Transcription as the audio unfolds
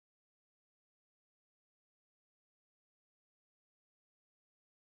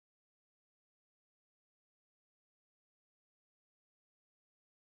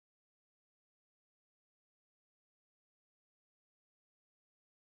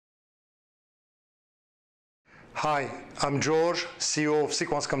Hi, I'm George, CEO of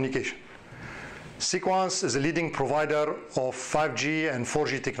Sequans Communication. Sequans is a leading provider of 5G and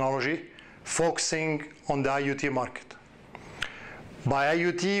 4G technology, focusing on the IoT market. By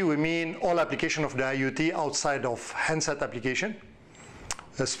IoT, we mean all application of the IoT outside of handset application.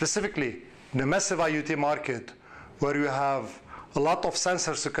 Specifically, the massive IoT market, where you have a lot of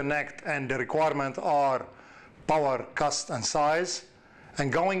sensors to connect and the requirements are power, cost, and size,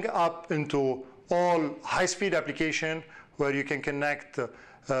 and going up into all high-speed application where you can connect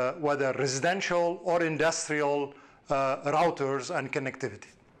whether residential or industrial routers and connectivity.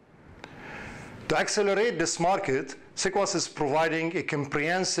 To accelerate this market, Sequans is providing a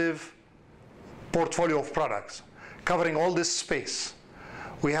comprehensive portfolio of products covering all this space.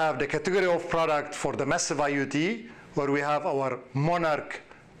 We have the category of product for the massive IoT, where we have our Monarch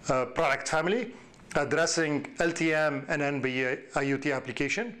product family addressing LTM and NB IoT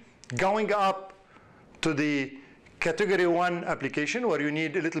application, going up to the category 1 application where you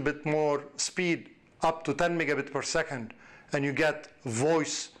need a little bit more speed, up to 10 megabit per second, and you get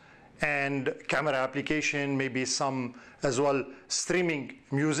voice and camera application, maybe some as well streaming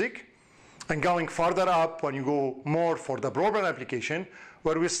music. And going further up, when you go more for the broadband application,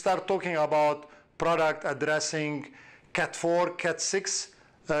 where we start talking about product addressing Cat 4, Cat 6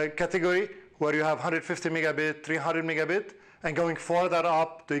 category, where you have 150 megabit, 300 megabit, and going further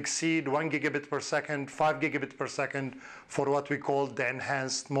up to exceed 1 gigabit per second, 5 gigabit per second for what we call the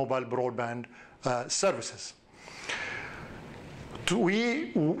enhanced mobile broadband services.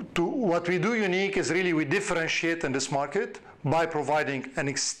 What we do unique is really we differentiate in this market by providing an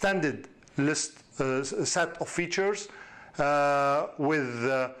extended list set of features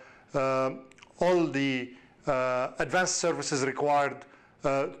with all the advanced services required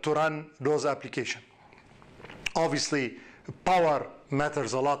to run those applications. Obviously, power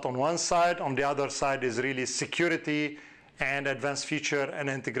matters a lot on one side. On the other side is really security and advanced feature and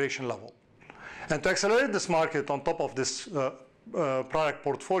integration level. And to accelerate this market on top of this product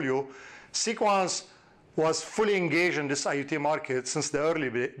portfolio, Sequans was fully engaged in this IoT market since the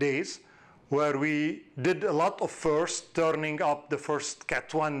early days, where we did a lot of first, turning up the first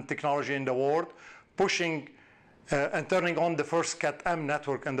Cat 1 technology in the world, pushing and turning on the first Cat M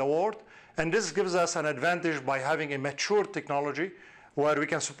network in the world. And this gives us an advantage by having a mature technology where we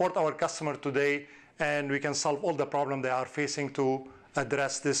can support our customer today and we can solve all the problems they are facing to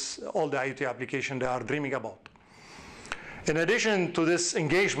address this, all the IoT application they are dreaming about. In addition to this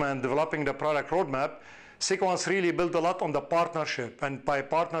engagement, developing the product roadmap, Sequans really built a lot on the partnership. And by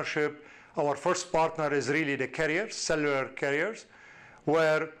partnership, our first partner is really the carriers, cellular carriers,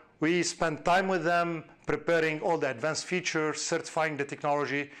 where we spend time with them preparing all the advanced features, certifying the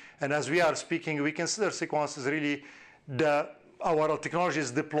technology. And as we are speaking, we consider Sequans as really our technology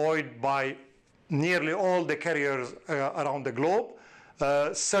is deployed by nearly all the carriers around the globe,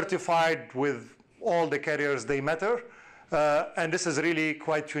 certified with all the carriers they matter. And this is really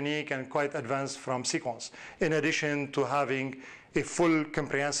quite unique and quite advanced from Sequans, in addition to having a full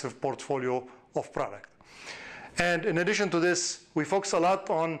comprehensive portfolio of product. And in addition to this, we focus a lot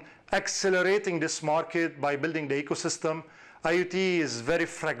on accelerating this market by building the ecosystem. IoT is very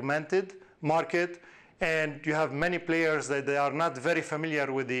fragmented market, and you have many players that they are not very familiar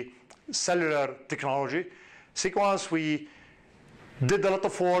with the cellular technology. Sequans, we did a lot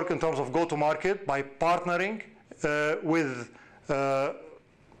of work in terms of go-to-market by partnering with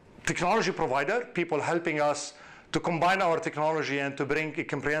technology provider, people helping us to combine our technology and to bring a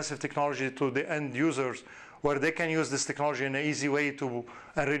comprehensive technology to the end users where they can use this technology in an easy way to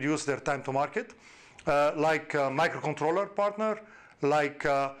reduce their time to market, like microcontroller partner, like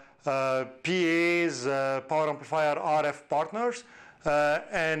PAs, power amplifier, RF partners,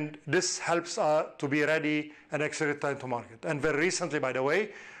 and this helps to be ready and accelerate time to market. And very recently, by the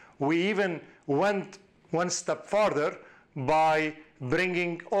way, we even went one step further by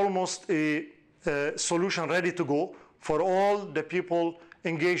bringing almost a solution ready to go for all the people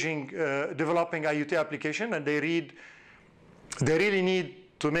engaging, developing IoT application, and they really need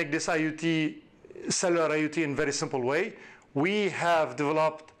to make this IoT, cellular IoT in a very simple way. We have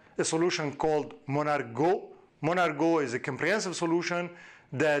developed a solution called Monarch Go. Monarch Go is a comprehensive solution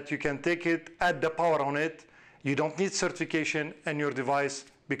that you can take it, add the power on it, you don't need certification, and your device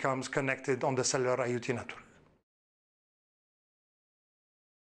becomes connected on the cellular IoT network.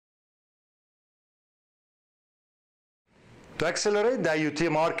 To accelerate the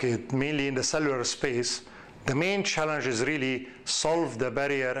IoT market, mainly in the cellular space, the main challenge is really solve the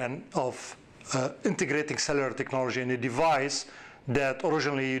barrier of integrating cellular technology in a device that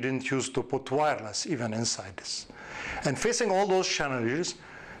originally you didn't use to put wireless even inside this. And facing all those challenges,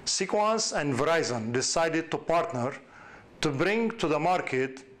 Sequans and Verizon decided to partner to bring to the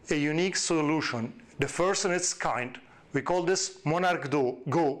market a unique solution, the first in its kind. We call this Monarch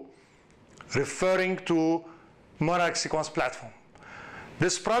Go, referring to Monarch Sequans platform.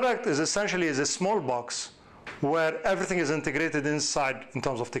 This product is essentially a small box where everything is integrated inside in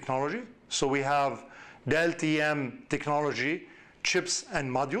terms of technology. So we have the LTM technology, chips and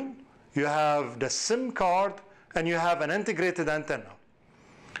module. You have the SIM card, and you have an integrated antenna.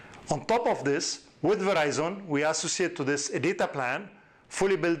 On top of this, with Verizon, we associate to this a data plan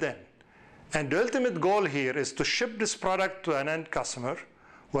fully built in. And the ultimate goal here is to ship this product to an end customer,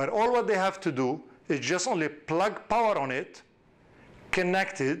 where all what they have to do is just only plug power on it,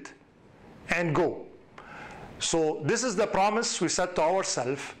 connect it, and go. So this is the promise we set to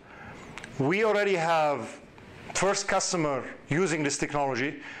ourselves. We already have first customer using this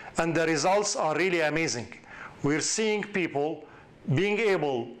technology, and the results are really amazing. We're seeing people being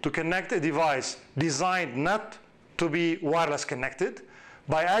able to connect a device designed not to be wireless connected.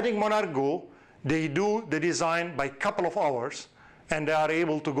 By adding Monarch Go, they do the design by a couple of hours, and they are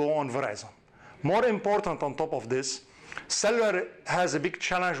able to go on Verizon. More important on top of this, cellular has a big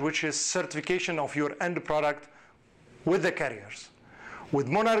challenge, which is certification of your end product with the carriers. With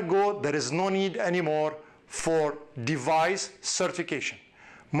Monarch Go, there is no need anymore for device certification.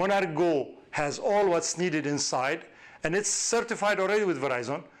 Monarch Go has all what's needed inside, and it's certified already with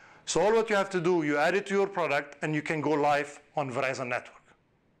Verizon. So all what you have to do, you add it to your product, and you can go live on Verizon network.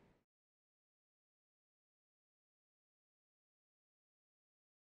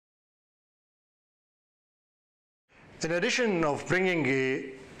 In addition of bringing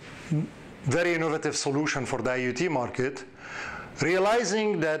a very innovative solution for the IoT market,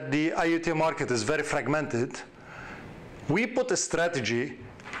 realizing that the IoT market is very fragmented, we put a strategy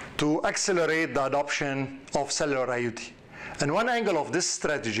to accelerate the adoption of cellular IoT. And one angle of this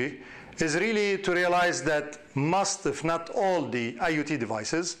strategy is really to realize that most, if not all, the IoT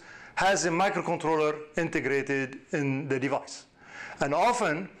devices has a microcontroller integrated in the device. And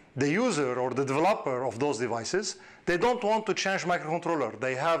often, the user or the developer of those devices, they don't want to change microcontroller.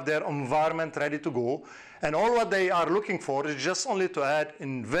 They have their environment ready to go, and all what they are looking for is just only to add,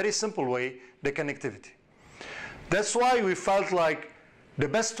 in very simple way, the connectivity. That's why we felt like the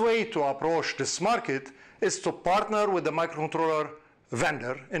best way to approach this market is to partner with the microcontroller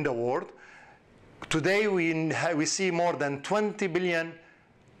vendor in the world. Today, we see more than 20 billion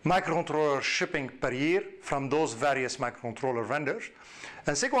microcontroller shipping per year from those various microcontroller vendors.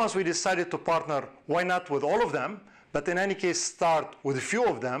 And Sequans, we decided to partner, why not with all of them, but in any case start with a few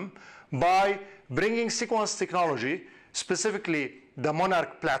of them by bringing Sequans technology, specifically the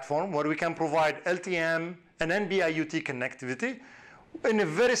Monarch platform, where we can provide LTM and NB-IoT connectivity in a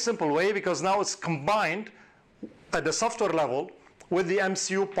very simple way, because now it's combined at the software level with the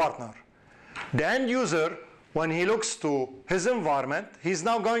MCU partner. The end user, when he looks to his environment, he's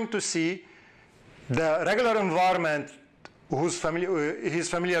now going to see the regular environment he's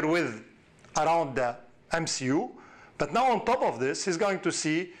familiar with around the MCU, but now on top of this, he's going to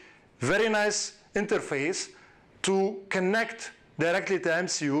see very nice interface to connect directly to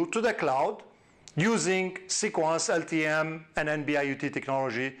MCU to the cloud using Sequans, LTM, and NB-IoT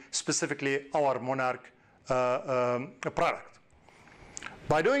technology, specifically our Monarch product.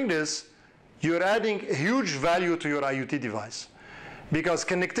 By doing this, you're adding a huge value to your IoT device, because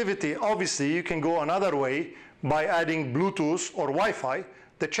connectivity, obviously, you can go another way by adding Bluetooth or Wi-Fi.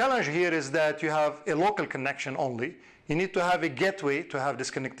 The challenge here is that you have a local connection only. You need to have a gateway to have this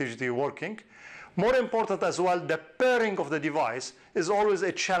connectivity working. More important as well, the pairing of the device is always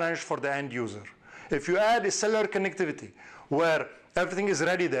a challenge for the end user. If you add a cellular connectivity where everything is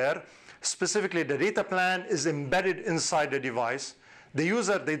ready there, specifically the data plan is embedded inside the device, the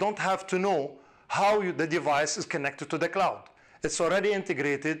user, they don't have to know how the device is connected to the cloud. It's already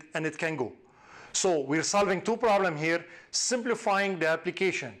integrated and it can go. So we're solving two problems here, simplifying the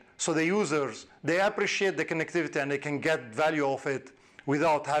application. So the users, they appreciate the connectivity and they can get value of it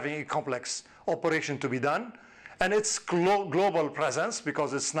without having a complex operation to be done. And it's global presence,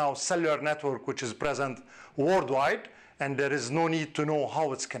 because it's now cellular network which is present worldwide, and there is no need to know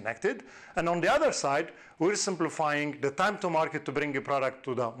how it's connected. And on the other side, we're simplifying the time to market to bring a product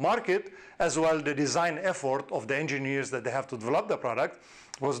to the market, as well the design effort of the engineers that they have to develop the product.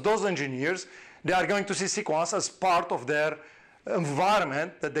 Because those engineers, they are going to see Sequans as part of their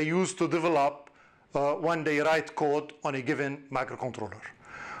environment that they use to develop when they write code on a given microcontroller.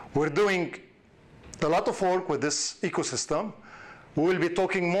 We're doing a lot of work with this ecosystem. We will be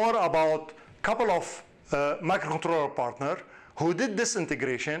talking more about a couple of microcontroller partners who did this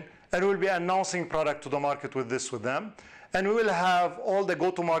integration and we'll be announcing product to the market with this with them. And we will have all the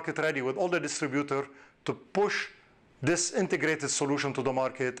go-to-market ready with all the distributor to push this integrated solution to the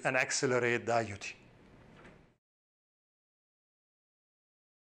market and accelerate the IoT.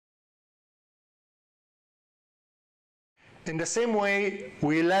 In the same way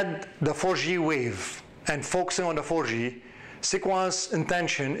we led the 4G wave and focusing on the 4G, Sequans'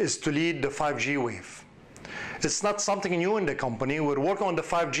 intention is to lead the 5G wave. It's not something new in the company. We're working on the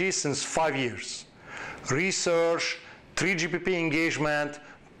 5G since 5 years. Research, 3GPP engagement,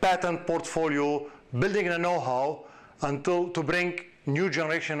 patent portfolio, building the know-how to bring new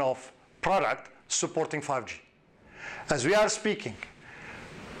generation of product supporting 5G. As we are speaking,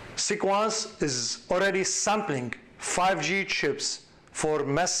 Sequans is already sampling 5G chips for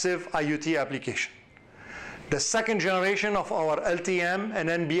massive IoT application. The second generation of our LTM and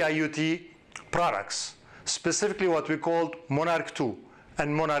NB IoT products, specifically what we called Monarch 2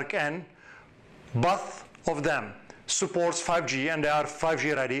 and Monarch N, both of them supports 5G and they are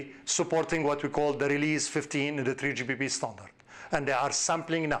 5G ready, supporting what we call the release 15 in the 3GPP standard. And they are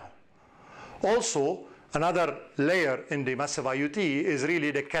sampling now. Also, another layer in the massive IoT is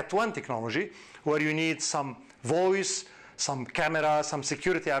really the Cat1 technology, where you need some voice, some camera, some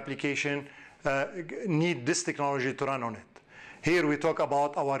security application, need this technology to run on it. Here we talk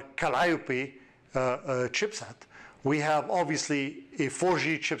about our Calliope chipset. We have obviously a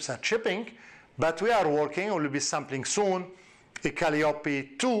 4G chipset shipping, but we are working, or will be sampling soon, a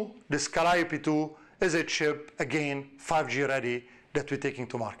Calliope 2. This Calliope 2 is a chip, again, 5G ready, that we're taking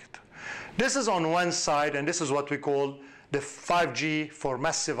to market. This is on one side, and this is what we call the 5G for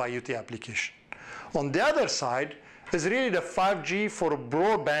massive IoT application. On the other side is really the 5G for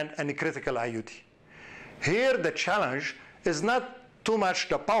broadband and critical IoT. Here the challenge is not too much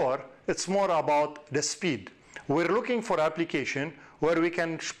the power, it's more about the speed. We're looking for application where we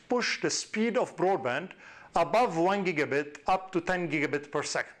can push the speed of broadband above 1 gigabit up to 10 gigabit per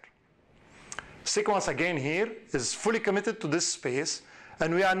second. Sequans again here is fully committed to this space,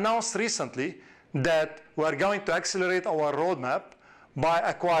 and we announced recently that we are going to accelerate our roadmap by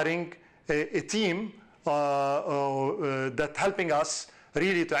acquiring a team that helping us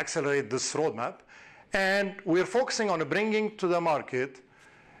really to accelerate this roadmap. And we're focusing on bringing to the market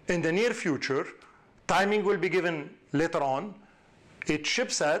in the near future, timing will be given later on, a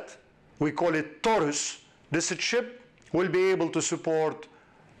chipset, we call it Taurus. This chip will be able to support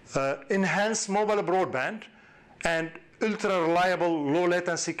enhanced mobile broadband and ultra reliable low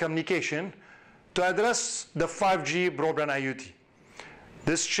latency communication to address the 5G broadband IoT.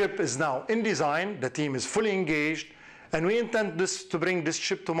 This chip is now in design, the team is fully engaged, and we intend to bring this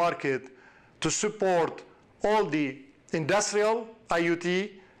chip to market to support all the industrial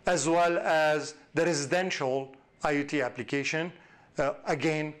IoT as well as the residential IoT application,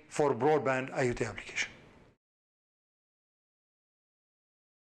 again for broadband IoT application.